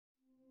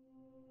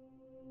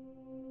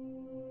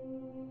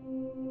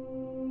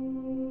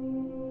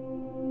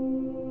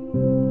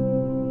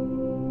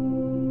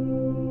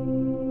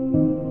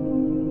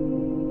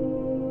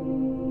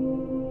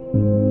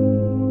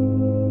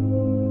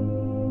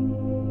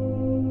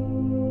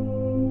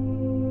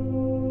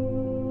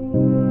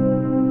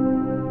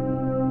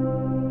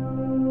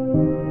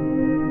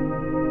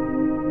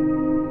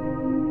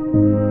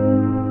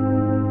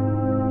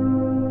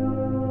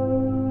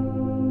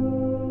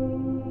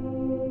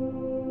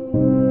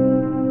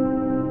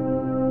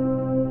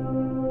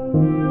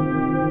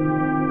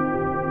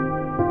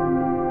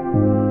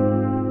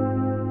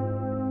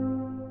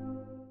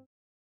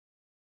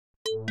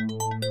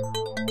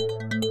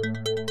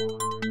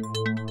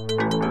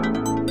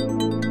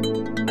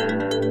Good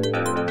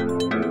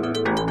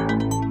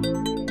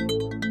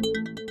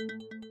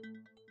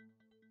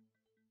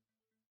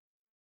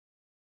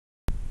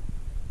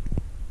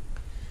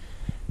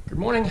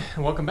morning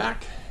and welcome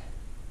back.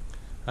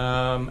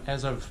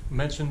 As I've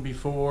mentioned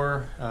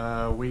before,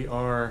 we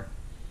are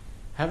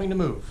having to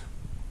move,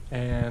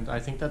 and I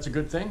think that's a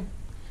good thing.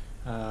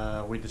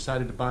 We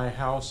decided to buy a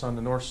house on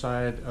the north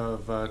side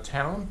of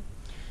town.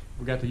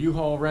 We got the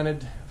U-Haul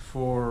rented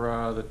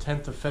for the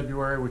 10th of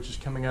February, which is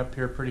coming up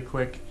here pretty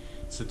quick.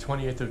 It's the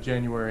 28th of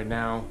January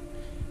now,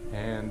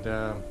 and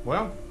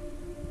well,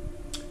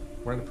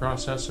 we're in the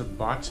process of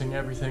boxing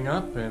everything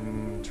up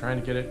and trying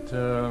to get it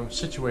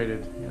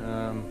situated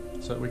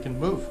so that we can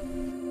move.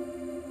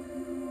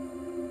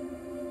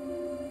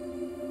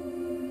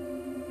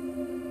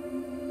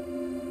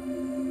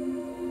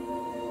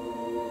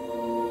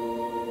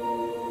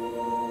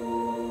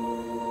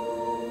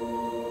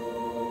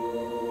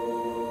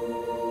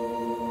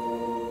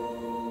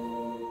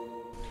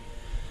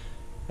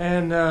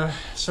 And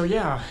so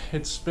yeah,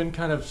 it's been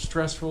kind of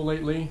stressful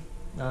lately.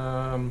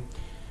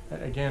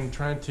 Again,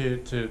 trying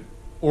to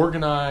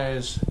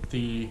organize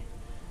the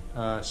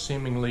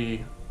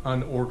seemingly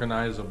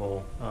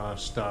unorganizable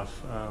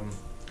stuff.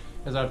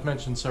 As I've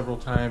mentioned several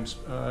times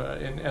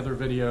in other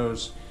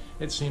videos,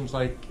 it seems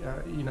like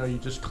you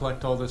just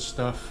collect all this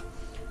stuff,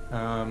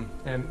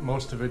 and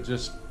most of it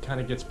just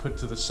kind of gets put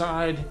to the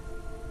side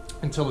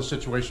until a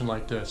situation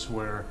like this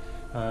where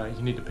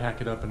you need to pack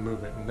it up and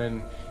move it, and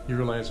then you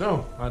realize,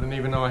 oh, I didn't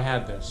even know I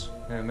had this,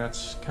 and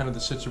that's kind of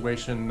the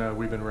situation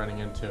we've been running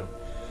into.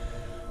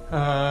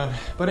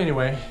 But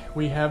anyway,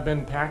 we have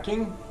been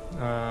packing,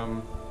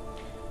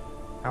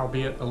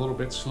 albeit a little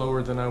bit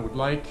slower than I would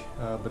like,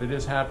 but it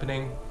is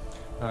happening.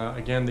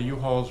 Again, the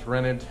U-Haul's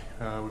rented.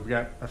 We've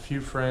got a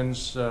few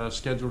friends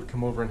scheduled to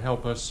come over and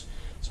help us,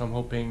 so I'm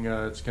hoping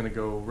it's going to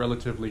go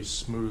relatively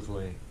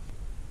smoothly.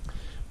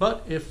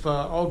 But if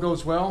all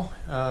goes well,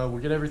 we'll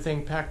get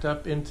everything packed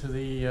up into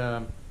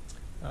the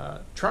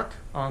truck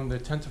on the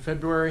 10th of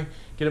February,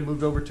 get it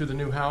moved over to the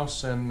new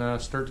house,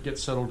 and start to get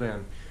settled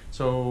in.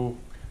 So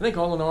I think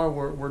all in all,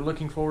 we're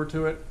looking forward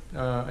to it.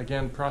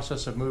 Again,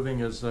 process of moving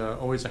is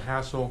always a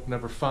hassle,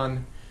 never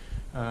fun,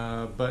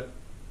 but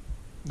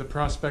the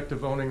prospect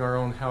of owning our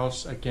own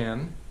house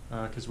again,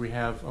 because we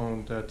have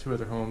owned two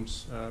other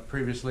homes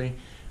previously,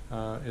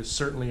 is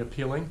certainly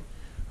appealing.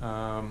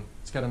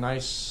 It's got a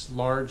nice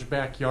large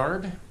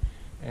backyard,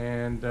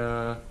 and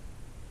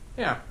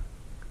yeah,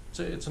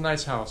 it's a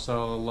nice house.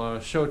 I'll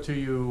show it to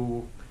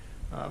you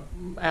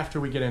after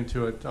we get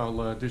into it.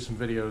 I'll do some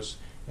videos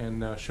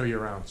and show you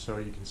around so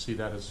you can see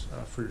that as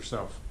for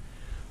yourself.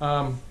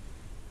 I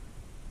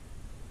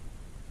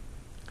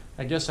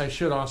guess I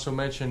should also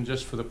mention,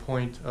 just for the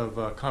point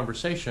of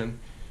conversation,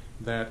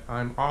 that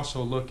I'm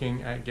also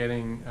looking at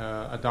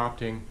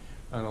adopting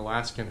an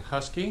Alaskan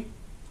Husky,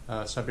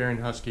 Siberian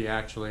Husky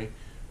actually.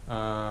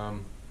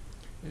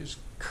 Is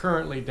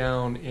currently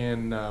down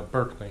in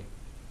Berkeley.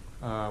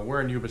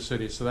 We're in Yuba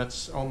City, so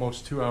that's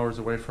almost 2 hours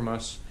away from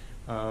us,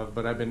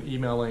 but I've been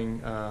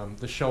emailing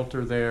the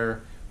shelter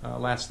there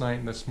last night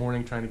and this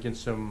morning, trying to get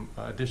some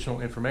additional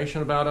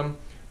information about him.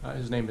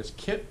 His name is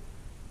Kit.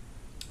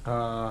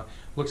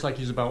 Looks like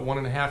he's about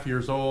 1.5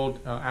 years old.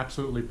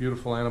 Absolutely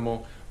beautiful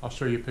animal. I'll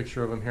show you a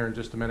picture of him here in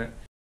just a minute.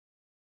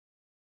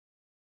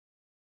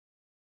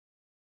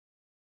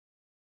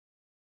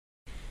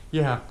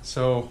 Yeah,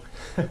 so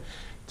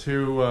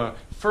to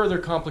further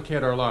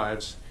complicate our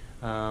lives,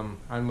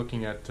 I'm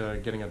looking at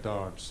getting a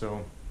dog.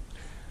 So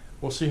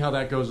we'll see how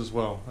that goes as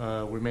well.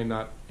 We may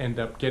not end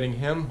up getting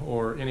him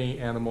or any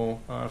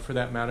animal for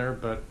that matter,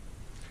 but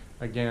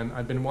again,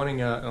 I've been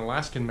wanting an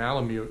Alaskan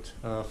Malamute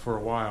for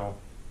a while,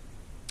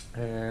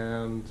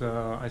 and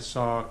I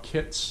saw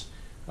Kit's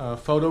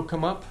photo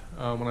come up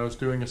when I was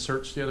doing a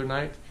search the other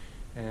night,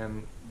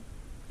 and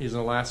he's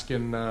an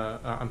Alaskan,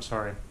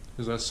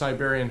 he's a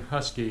Siberian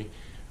Husky,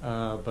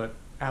 but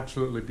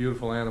absolutely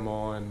beautiful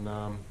animal, and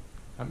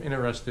I'm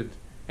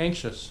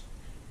anxious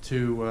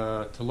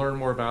to learn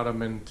more about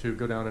him and to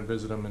go down and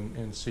visit him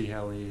and see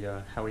how he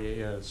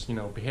is,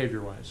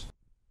 behavior-wise.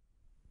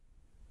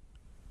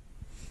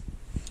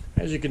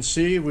 As you can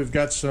see, we've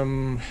got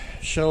some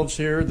shelves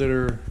here that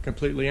are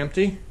completely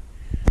empty.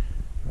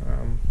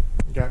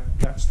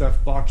 Got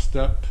stuff boxed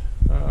up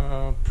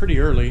pretty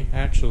early,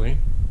 actually.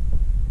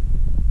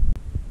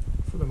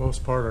 For the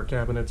most part, our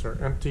cabinets are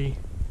empty.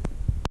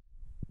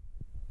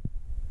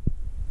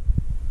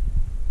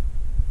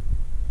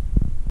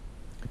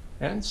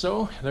 And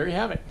so, there you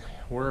have it.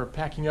 We're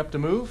packing up to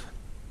move.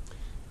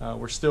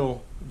 We're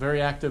still very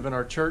active in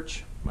our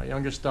church. My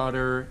youngest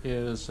daughter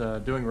is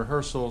doing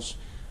rehearsals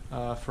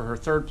for her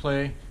third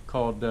play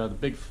called The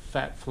Big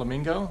Fat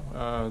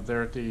Flamingo.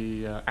 They're at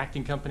the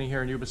acting company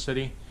here in Yuba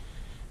City.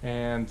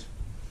 And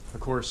of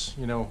course,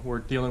 we're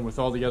dealing with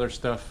all the other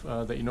stuff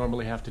that you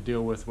normally have to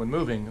deal with when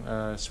moving,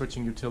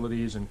 switching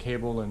utilities and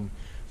cable and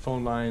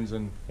phone lines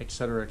and et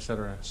cetera, et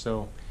cetera.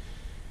 So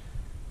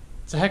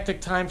it's a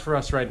hectic time for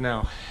us right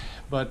now,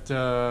 but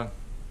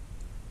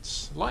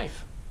it's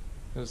life.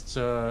 It's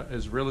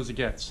as real as it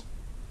gets.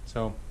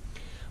 So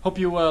hope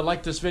you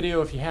liked this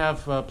video. If you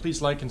have,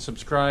 please like and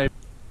subscribe.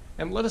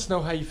 And let us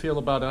know how you feel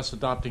about us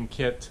adopting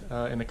Kit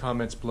in the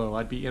comments below.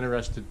 I'd be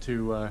interested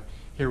to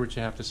hear what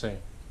you have to say.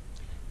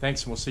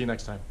 Thanks, and we'll see you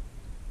next time.